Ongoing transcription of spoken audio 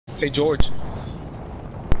Hey George,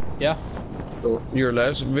 Yeah. so your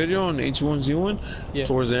last video on H1Z1, Yeah.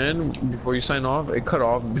 towards the end, before you sign off, it cut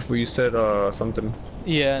off before you said something.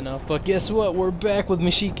 Yeah, no. But guess what? We're back with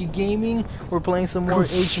Mashiki Gaming. We're playing some more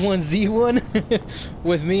H1Z1.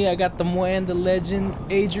 With me, I got the Moan, the legend,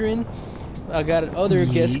 Adrian. I got other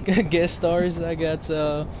guest stars. I got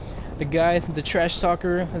the guy, the trash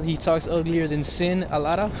talker. He talks uglier than Sin,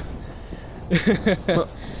 Alara.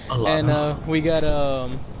 And we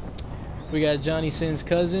got Johnny Sin's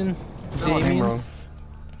cousin, Damian.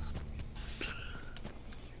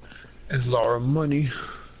 It's Lara Money.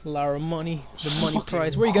 Lara Money, the money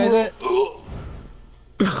prize. Where you guys at?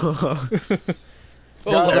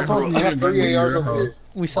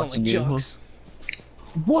 We sound like jocks.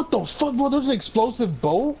 What the fuck, bro? There's an explosive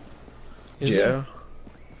bow? Yeah.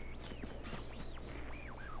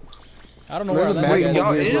 I don't know where I landed.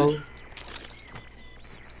 Wait, y'all in?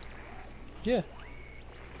 Yeah.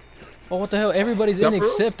 Oh, what the hell? Everybody's in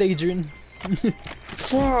except Adrian.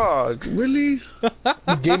 Fuck, really?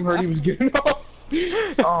 The game heard he was getting off.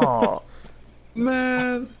 Oh,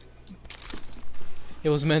 man. It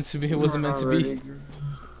was meant to be. It wasn't meant to be.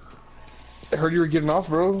 I heard you were getting off,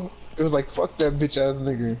 bro. It was like, fuck that bitch ass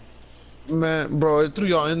nigga. Man, bro, it threw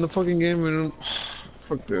y'all in the fucking game and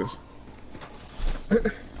fuck this.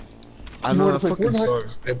 I know that fucking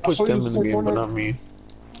sucks. It pushed them in the game, but not me.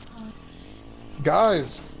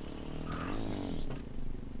 Guys.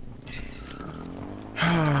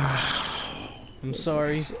 I'm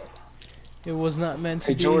sorry. It was not meant to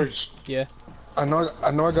be. Hey George. Yeah. I know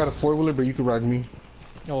I got a 4-wheeler, but you can ride me.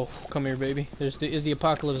 Oh, come here, baby. It's the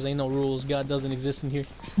apocalypse. Ain't no rules. God doesn't exist in here.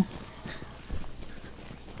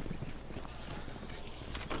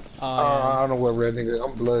 I don't know what red nigga.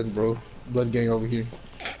 I'm blood, bro. Blood gang over here.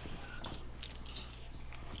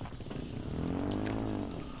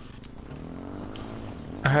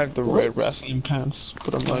 I have the red wrestling pants,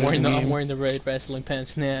 but I'm not in the game. I'm wearing the red wrestling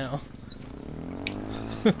pants now.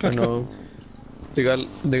 I know. They got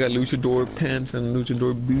luchador pants and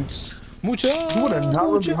luchador boots. Mucha! You would have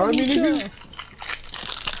not run behind me, nigga?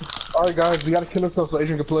 Alright guys, we gotta kill ourselves so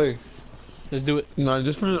Adrian can play. Let's do it. No,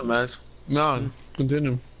 just finish the match. Nah,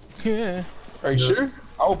 continue. Yeah. Are you sure?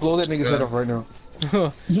 I will blow that nigga's head off right now.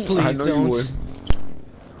 Please I know don't. You would.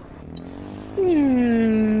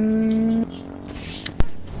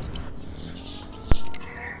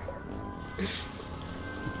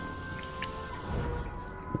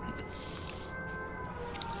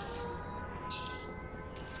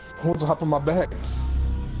 Who wants to hop on my back?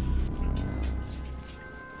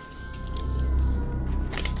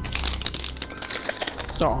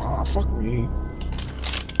 Aw, fuck me.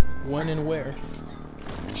 When and where?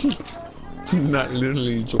 Not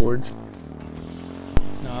literally, George.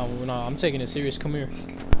 No, I'm taking it serious. Come here.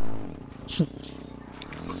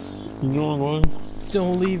 You know I'm going?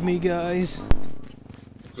 Don't leave me, guys.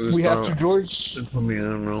 We have to, George. For me, I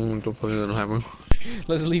don't know what the fuck is gonna happen.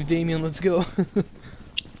 Let's leave Damian. Let's go.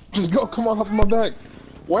 Just go. Come on, hop on my back.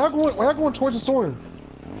 Why y'all going towards the storm?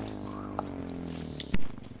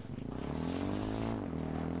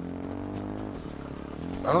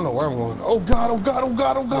 I don't know where I'm going. Oh god, oh god, oh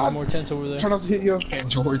god, oh god! There's more tents over there. Try not to hit you. And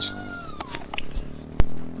George.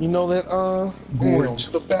 You know that,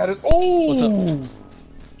 George. the baddest. Oh! What's up?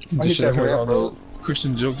 I hit that heard right all the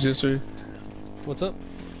Christian jokes yesterday. What's up?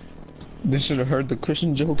 They should have heard the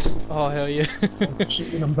Christian jokes. Oh, hell yeah.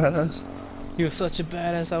 I'm badass. He was such a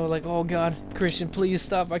badass. I was like, oh god, Christian, please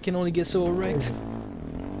stop. I can only get so erect.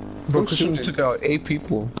 Bro, Christian took out 8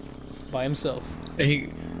 people. By himself. And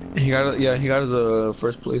he got his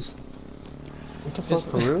first place. What the fuck,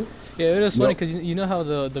 for real? Yeah, it was funny because you know how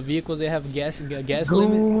the vehicles, they have gas limit?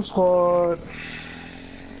 Goon squad.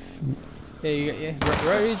 Yeah,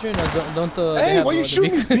 right, Adrian? Or don't hey, why you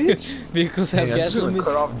shooting, bitch? Vehicles have gas limits?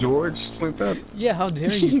 Cut off George like that. Yeah, how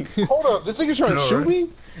dare you? Hold up, this nigga's trying to shoot me?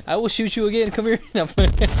 I will shoot you again. Come here.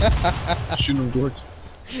 Shoot him, George.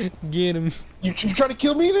 Get him. You trying to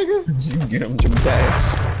kill me, nigga? Get him, Jim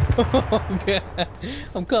Dad. Oh, God.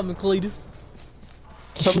 I'm coming, Cletus.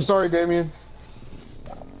 I'm sorry, Damian.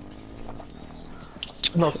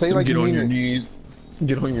 No, say like you mean on your it. knees.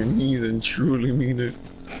 Get on your knees and truly mean it.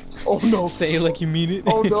 Oh no. Say it like you mean it.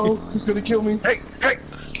 Oh no, he's gonna kill me. Hey!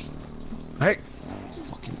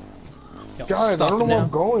 Yo, guys, I don't know where I'm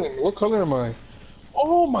going. What color am I?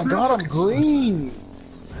 Oh my god, I'm green!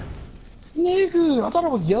 Nigga, I thought I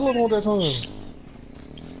was yellow all that time.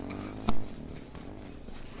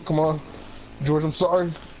 Come on. George, I'm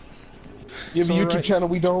sorry. You have a YouTube channel,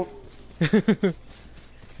 we don't.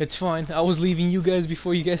 It's fine. I was leaving you guys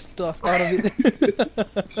before you guys stuffed out of it.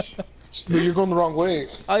 But you're going the wrong way.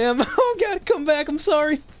 I am. Oh god, come back. I'm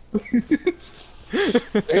sorry.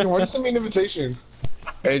 Adrian, why just send me an invitation?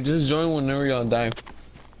 Hey, just join whenever y'all die.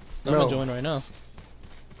 I'm gonna join right now.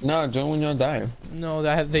 Nah, join when y'all die. No,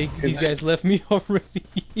 these guys left me already.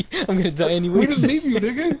 I'm gonna die anyway. We just leave you,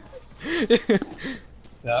 nigga.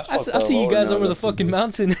 Yeah, I see you guys over the fucking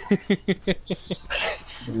mountain.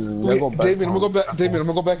 Wait, Damian, I'm gonna go back. Damian, I'm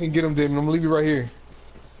gonna go back and get him. Damian, I'm gonna leave you right here.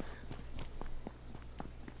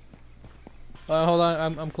 Hold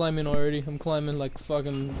on, I'm climbing already. I'm climbing like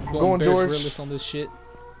fucking Going, Bear George. Grylls on this shit.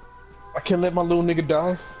 I can't let my little nigga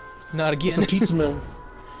die. Not It's a again. pizza man.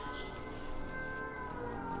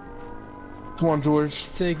 Come on, George.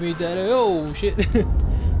 Take me, daddy. Oh shit.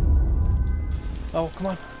 Oh come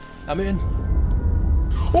on, I'm in.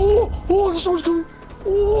 Oh, the storm's coming.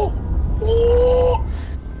 Oh.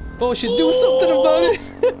 Oh shit, do something about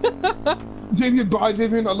it. Damian, bye,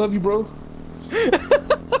 Damian. I love you, bro.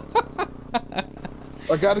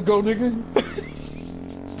 I gotta go, nigga.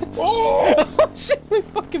 Oh! Oh shit, we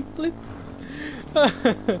fucking flipped.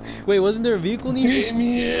 Wait, wasn't there a vehicle needed?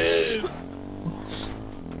 Damian!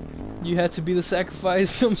 You had to be the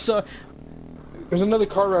sacrifice. I'm sorry. There's another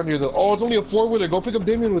car around here, though. Oh, it's only a four-wheeler. Go pick up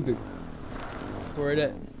Damian with it. Where it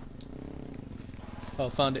at? Oh,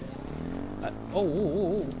 found it.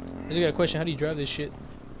 Oh. I just got a question. How do you drive this shit?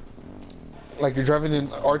 Like you're driving in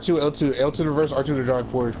R2, L2, L2 to reverse, R2 to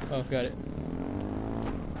drive forward. Oh, got it.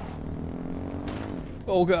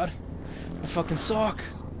 Oh god. I fucking suck.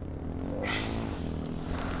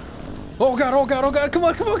 Oh god, oh god, oh god. Come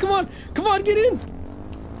on, come on, come on. Come on, get in.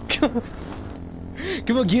 Come on.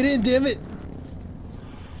 Come on, get in, damn it.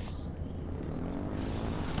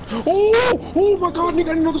 Oh my god, nigga, I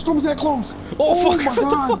didn't know the storm was that close. Oh, fuck, my what the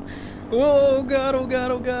god. fuck? Oh god, oh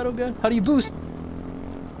god, oh god, oh god. How do you boost?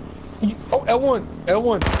 Oh, L1,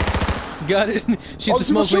 L1. Got it. Shoot Oh, the there's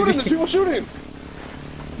people smoke, shooting, baby. there's people shooting.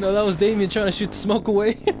 No, that was Damian trying to shoot the smoke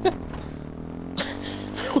away.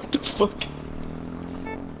 What the fuck?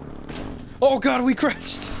 Oh god, we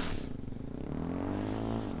crashed.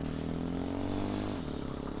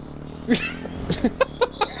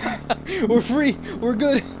 We're free. We're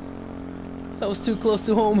good. That was too close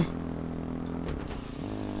to home.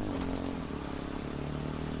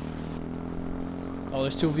 Oh,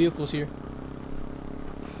 there's two vehicles here.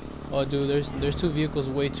 Oh, dude, there's two vehicles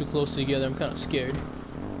way too close together. I'm kind of scared.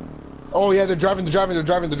 Oh yeah, they're driving it.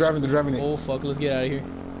 Oh fuck, let's get out of here.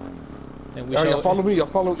 And we Oh, shall. y'all follow me. Y'all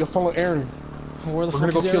follow Aaron. Where the We're fuck gonna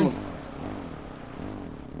is go kill Aaron? him.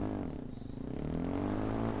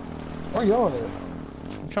 Where y'all at?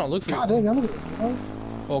 I'm trying to look for God you. damn, y'all look at this.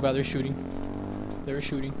 Oh god, they're shooting. They're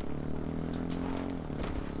shooting.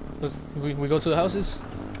 We go to the houses?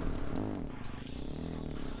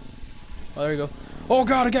 Oh, there we go. Oh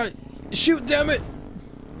god, I got it! Shoot, damn it!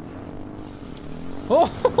 Oh!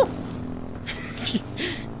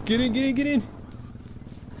 Get in, get in, get in!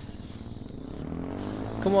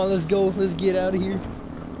 Come on, let's go. Let's get out of here.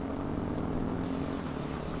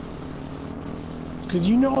 Cause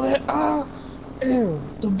you know that I am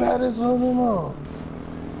the baddest of them all.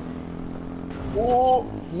 Whoa!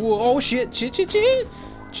 Whoa, oh shit, shit.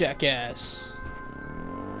 Jackass.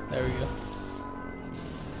 There we go.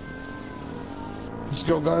 Let's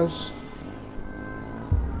go, guys.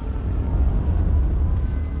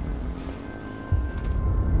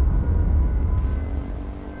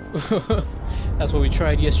 That's what we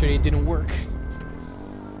tried yesterday, it didn't work.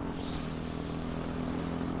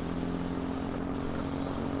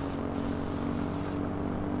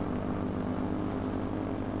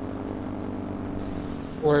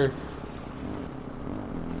 Where?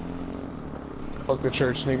 Fuck the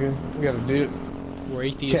church, nigga. We gotta do it. We're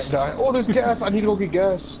atheists. Can't die. Oh, there's gas. I need to go get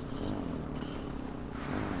gas.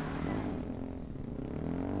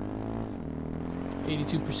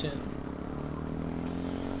 %.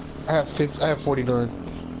 I have 49.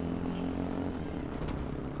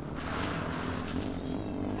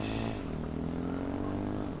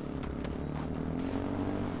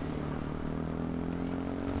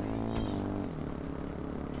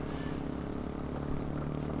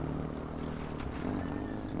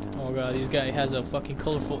 Oh god, this guy has a fucking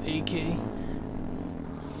colorful AK.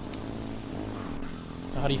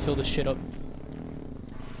 How do you fill this shit up?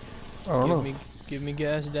 I don't know. Give me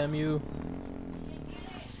gas, damn you.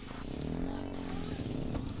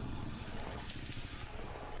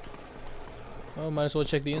 Oh, might as well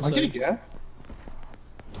check the I inside. get a gas.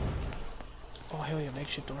 Oh hell yeah,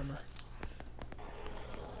 makeshift armor.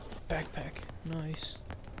 Backpack, nice.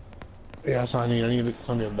 Yeah, that's all I need. I need a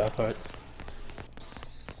backpack.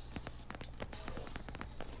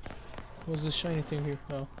 What's this shiny thing here?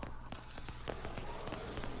 Oh.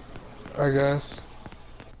 Alright, guys.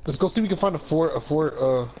 Let's go see if we can find a four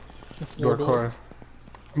door car.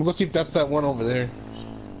 I'm gonna go see if that's that one over there.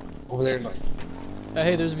 Over there, like.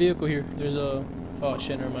 Hey, there's a vehicle here. There's a. Oh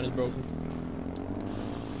shit, never mind, it's broken.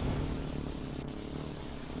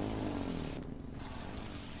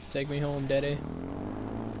 Take me home, daddy.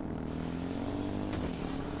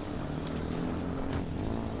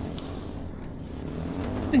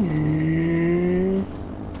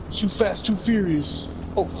 Too fast, too furious.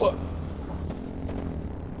 Oh fuck.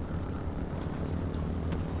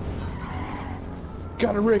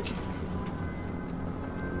 Got a Ricky.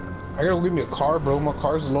 I gotta go get me a car, bro. My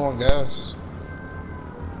car's low on gas.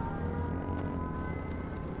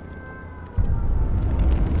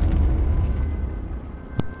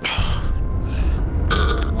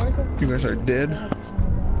 You guys are dead?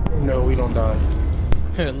 No, we don't die.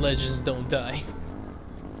 Legends don't die.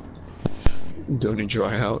 Don't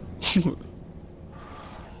dry out.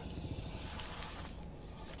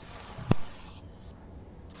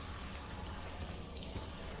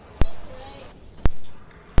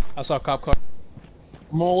 I saw a cop car.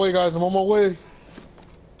 I'm on my way, guys. I'm on my way.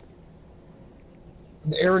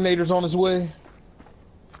 The aeronator's on his way.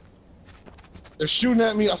 They're shooting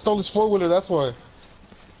at me. I stole his four-wheeler, that's why.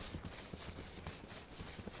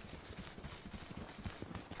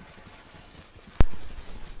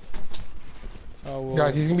 Oh, well.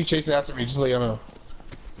 Guys, he's gonna be chasing after me, just to let you know.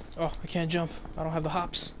 Oh, I can't jump. I don't have the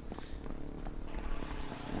hops.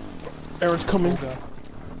 Aaron's coming. Oh, God.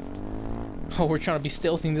 Oh, we're trying to be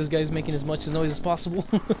stealthy and this guy's making as much noise as possible.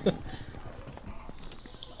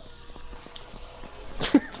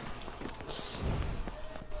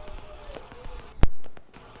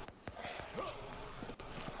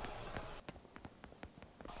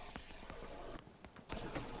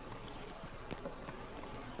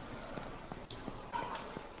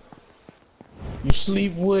 You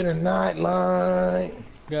sleep with a nightlight.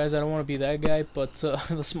 Guys, I don't want to be that guy, but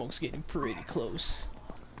the smoke's getting pretty close.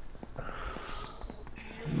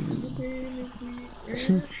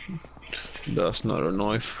 That's not a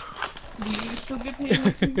knife.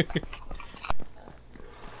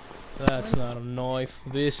 That's not a knife.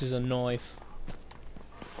 This is a knife.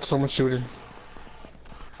 Someone's shooting.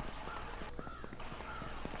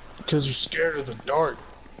 Because you're scared of the dark.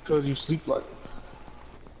 Because you sleep like.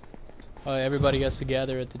 Everybody has to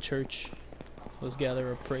gather at the church. Let's gather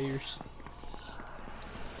our prayers.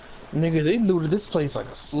 Nigga, they looted this place like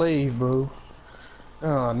a slave, bro.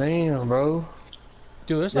 Oh damn, bro.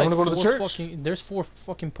 Dude, there's You like wanna go to the church? there's 4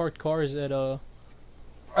 fucking parked cars at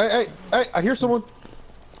Hey, I hear someone.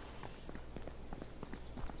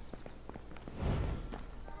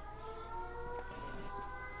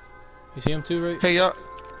 You see him too, right? Hey,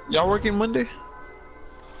 y'all working Monday?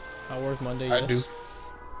 I work Monday, yes. I do.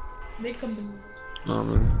 No,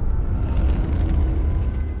 man.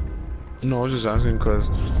 No, I was just asking because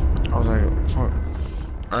I was like, fuck.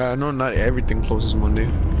 I know not everything closes Monday.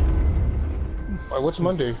 Wait, what's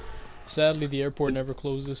Monday? Sadly, the airport never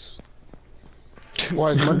closes.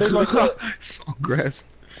 Why is Monday like that? So aggressive.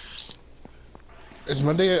 Is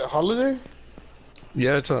Monday a holiday?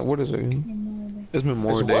 Yeah, it's what is it? It's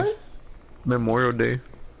Memorial It's Day. what? Memorial Day.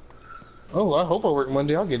 Oh, I hope I work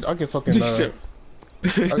Monday. I'll get fucking.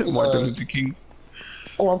 Martin Luther King.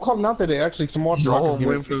 Oh, I'm calling out today. Actually, some more No, rockets I'm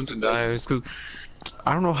waiting for him to die. It's because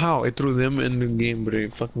I don't know how it threw them in the game, but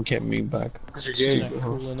it fucking kept me back. You're It's gay. not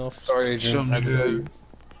cool enough. Sorry, Shouldn't Adrian. have died.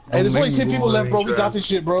 Hey, there's Don't only make 10 me people go left, bro. like We got this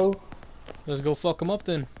shit, bro. Let's go fuck him up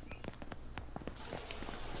then.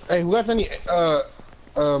 Hey, who got any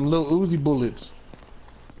little Uzi bullets?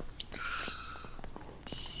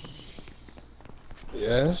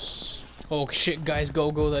 Yes. Oh shit, guys, go!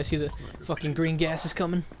 I see the fucking green gas is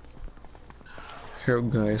coming. Here,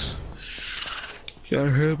 guys.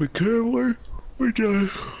 Gotta help me carefully. We die.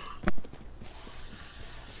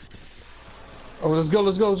 Oh, let's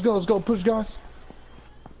go, push, guys.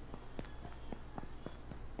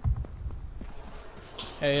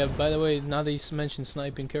 Hey, by the way, now that you mentioned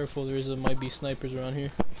sniping, careful. Might be snipers around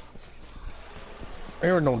here.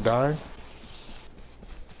 Aaron don't die.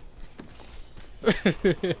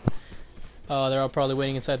 Oh, they're all probably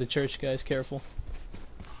waiting inside the church, guys. Careful.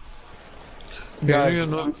 Yeah, Guys, you got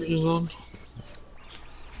notifications on?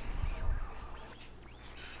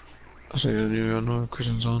 I said you got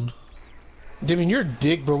notifications on. Damian, you're a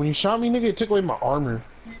dick, bro. When you shot me, nigga, it took away my armor.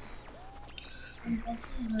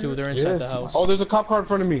 Dude, they're inside the house. Oh, there's a cop car in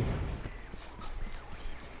front of me.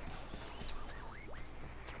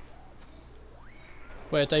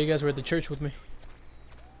 Wait, I thought you guys were at the church with me.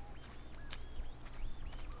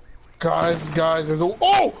 Guys, there's a.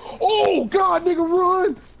 Oh, God, nigga,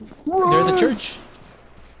 run! They're at the church.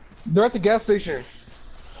 They're at the gas station.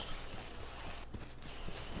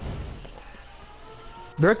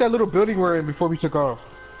 They're at that little building we're in before we took off.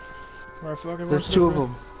 Alright, fucking There's two of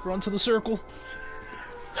them. Run to the circle.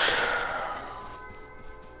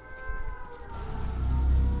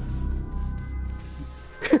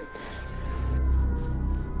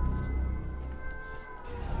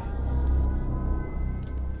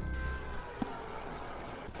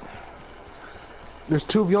 There's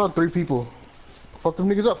 2 of y'all and 3 people. Fuck them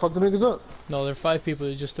niggas up, fuck them niggas up. No, there are 5 people,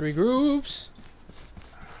 there's just 3 groups.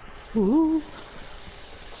 Ooh.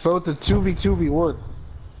 So it's a 2v2v1.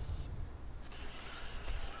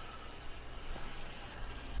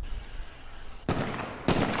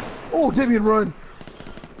 Oh, Damian, run!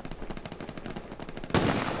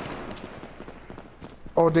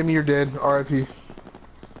 Oh, Damian, you're dead. R.I.P.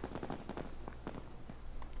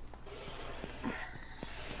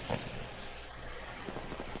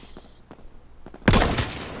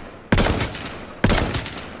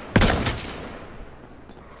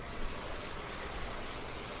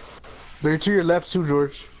 They're to your left too,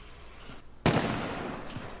 George.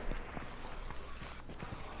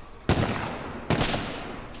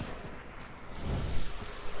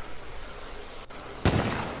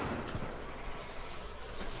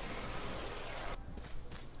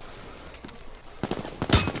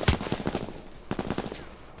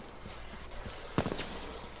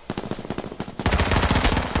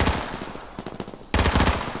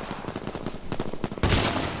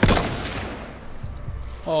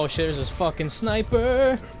 Oh shit, there's this fucking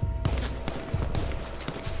sniper.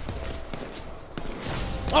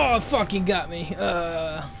 Oh, it fucking got me.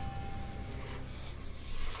 Oh,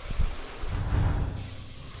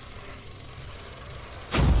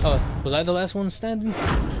 was I the last one standing?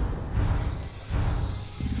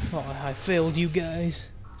 Oh, I failed you guys.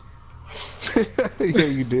 Yeah,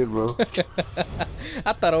 you did, bro.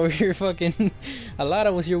 I thought over here fucking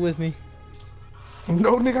Alara was here with me.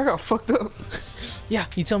 No, nigga, I got fucked up. Yeah,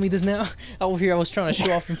 you tell me this now. Over here I was trying to show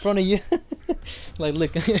off in front of you. Like,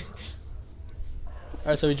 look. Alright,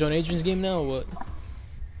 so we join Adrian's game now or what?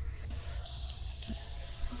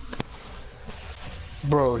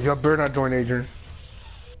 Bro, y'all better not join Adrian.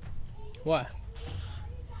 Why?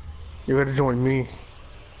 You better join me.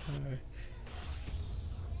 Alright.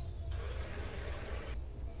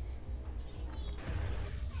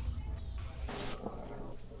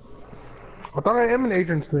 I thought I am an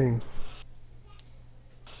Adrian's thing.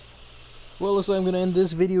 Well, looks like I'm gonna end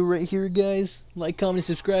this video right here, guys. Like, comment,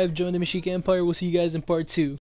 subscribe, join the Mashika Empire. We'll see you guys in part 2.